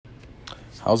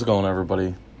How's it going,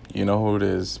 everybody? You know who it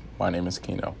is. My name is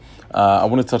Kino. I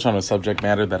want to touch on a subject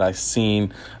matter that I've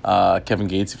seen Kevin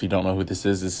Gates, if you don't know who this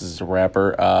is a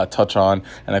rapper, touch on.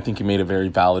 And I think he made a very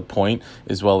valid point,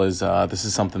 as well as this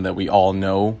is something that we all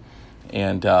know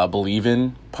and believe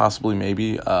in, possibly,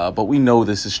 maybe. But we know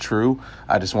this is true.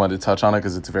 I just wanted to touch on it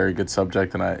because it's a very good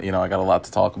subject, and I got a lot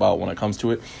to talk about when it comes to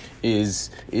it.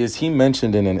 Is he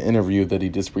mentioned in an interview that he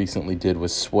just recently did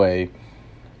with Sway,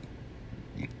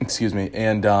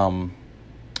 and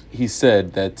he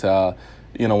said that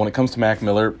when it comes to Mac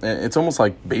Miller, it's almost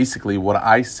like basically what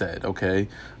I said, okay,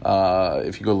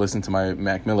 if you go listen to my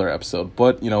Mac Miller episode.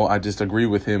 But I just agree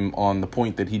with him on the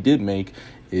point that he did make.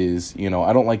 Is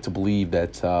I don't like to believe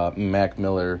that Mac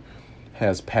Miller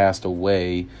has passed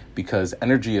away, because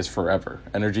energy is forever.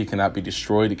 Energy cannot be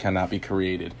destroyed. It cannot be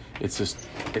created. It's just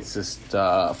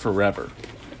forever.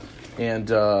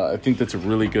 And I think that's a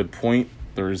really good point.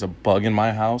 There is a bug in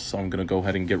my house, so I'm going to go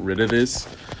ahead and get rid of this.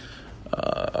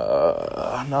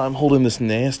 Now I'm holding this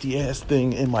nasty-ass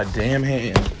thing in my damn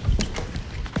hand.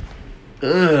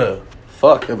 Ugh.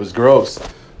 Fuck, that was gross.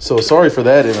 So sorry for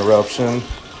that interruption.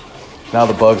 Now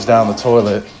the bug's down the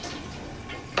toilet.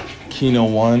 Kino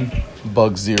 1,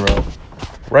 bug 0.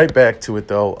 Right back to it,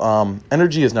 though.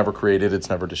 Energy is never created. It's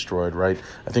never destroyed, right?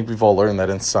 I think we've all learned that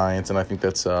in science, and I think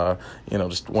that's,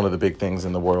 just one of the big things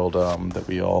in the world that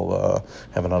we all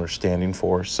have an understanding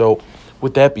for. So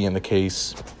with that being the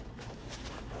case,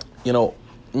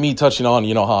 me touching on,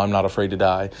 how I'm not afraid to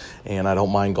die, and I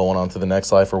don't mind going on to the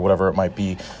next life or whatever it might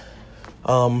be.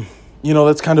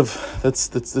 That's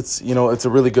it's a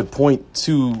really good point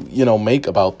to, make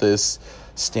about this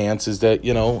stance, is that,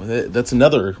 that's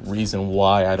another reason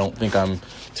why I don't think I'm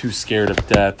too scared of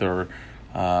death or,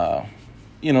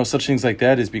 such things like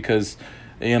that, is because,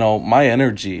 my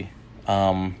energy,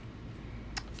 my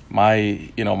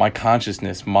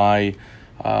consciousness, my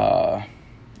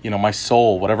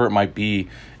soul, whatever it might be,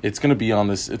 it's going to be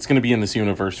in this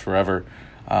universe forever.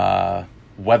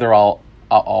 Whether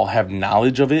I'll have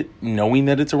knowledge of it, knowing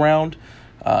that it's around,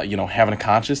 having a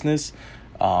consciousness,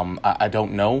 I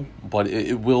don't know, but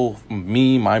it will,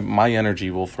 my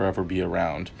energy will forever be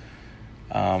around.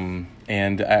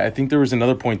 And I think there was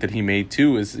another point that he made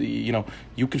too, is,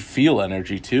 you could feel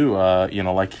energy too.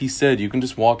 Like he said, you can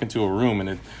just walk into a room,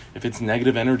 and if it's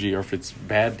negative energy or if it's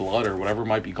bad blood or whatever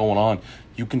might be going on,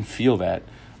 you can feel that.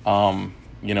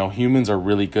 Humans are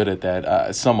really good at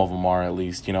that. Some of them are, at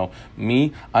least.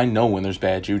 Me, I know when there's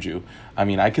bad juju. I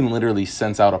mean, I can literally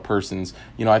sense out a person's,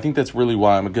 I think that's really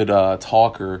why I'm a good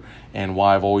talker, and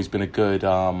why I've always been a good,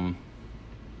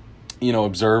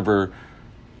 observer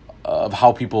of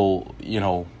how people,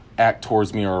 act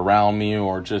towards me or around me,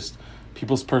 or just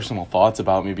people's personal thoughts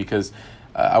about me, because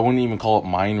I wouldn't even call it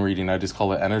mind reading. I just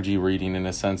call it energy reading, in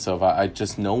a sense of I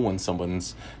just know when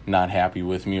someone's not happy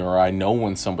with me, or I know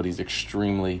when somebody's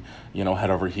extremely, head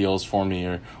over heels for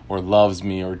me, or loves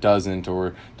me, or doesn't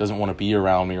want to be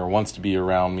around me, or wants to be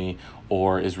around me,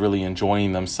 or is really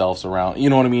enjoying themselves around, you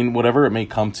know what I mean? Whatever it may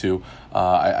come to,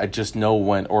 I just know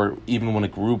when, or even when a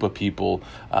group of people,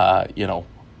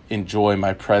 enjoy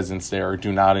my presence there or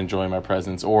do not enjoy my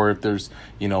presence, or if there's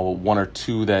one or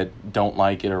two that don't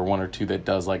like it, or one or two that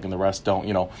does like, and the rest don't.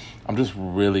 I'm just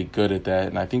really good at that,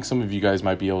 and I think some of you guys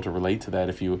might be able to relate to that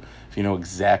if you know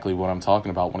exactly what I'm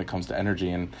talking about when it comes to energy.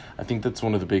 And I think that's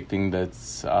one of the big things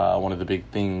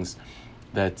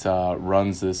that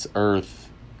runs this earth,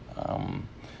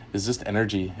 is just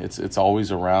energy. It's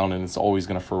always around, and it's always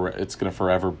gonna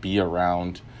forever be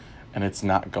around, and it's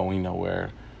not going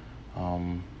nowhere.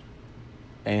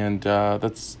 And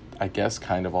that's, I guess,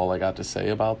 kind of all I got to say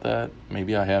about that.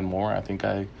 Maybe I had more. I think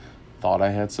I thought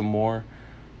I had some more.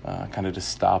 Kind of just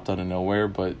stopped out of nowhere,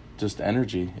 but just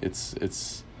energy. It's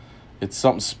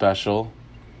something special,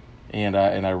 and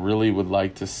I really would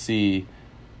like to see,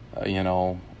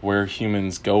 where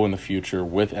humans go in the future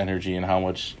with energy, and how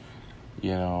much,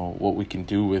 what we can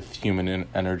do with human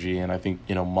energy. And I think,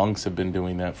 monks have been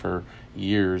doing that for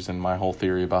years, and my whole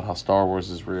theory about how Star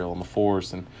Wars is real, and the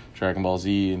Force, and Dragon Ball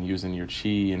Z, and using your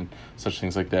chi, and such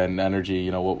things like that, and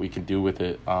energy, what we can do with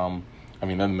it. They're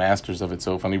the masters of it,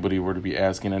 so if anybody were to be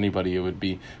asking anybody, it would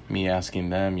be me asking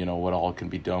them, what all can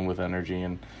be done with energy,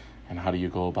 and how do you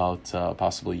go about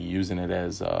possibly using it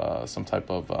as some type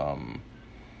of...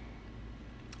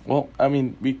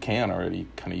 we can already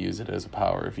kind of use it as a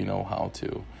power if you know how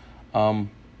to.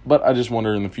 But I just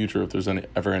wonder in the future if there's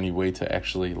ever any way to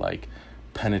actually, like,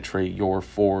 penetrate your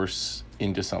force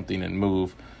into something and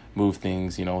move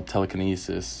things,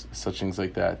 telekinesis, such things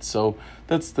like that. So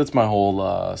that's my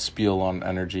whole spiel on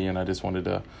energy, and I just wanted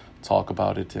to talk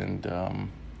about it and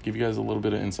give you guys a little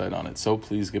bit of insight on it. So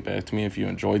please get back to me if you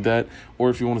enjoyed that, or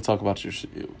if you want to talk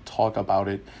about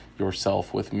it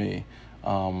yourself with me,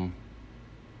 or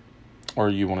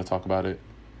you want to talk about it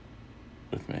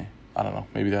with me. I don't know.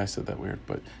 Maybe I said that weird,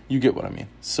 but you get what I mean.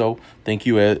 So thank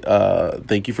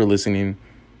you for listening.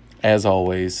 As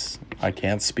always, I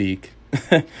can't speak.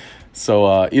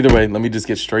 So either way, let me just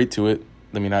get straight to it.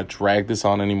 Let me not drag this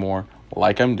on anymore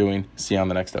like I'm doing. See you on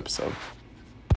the next episode.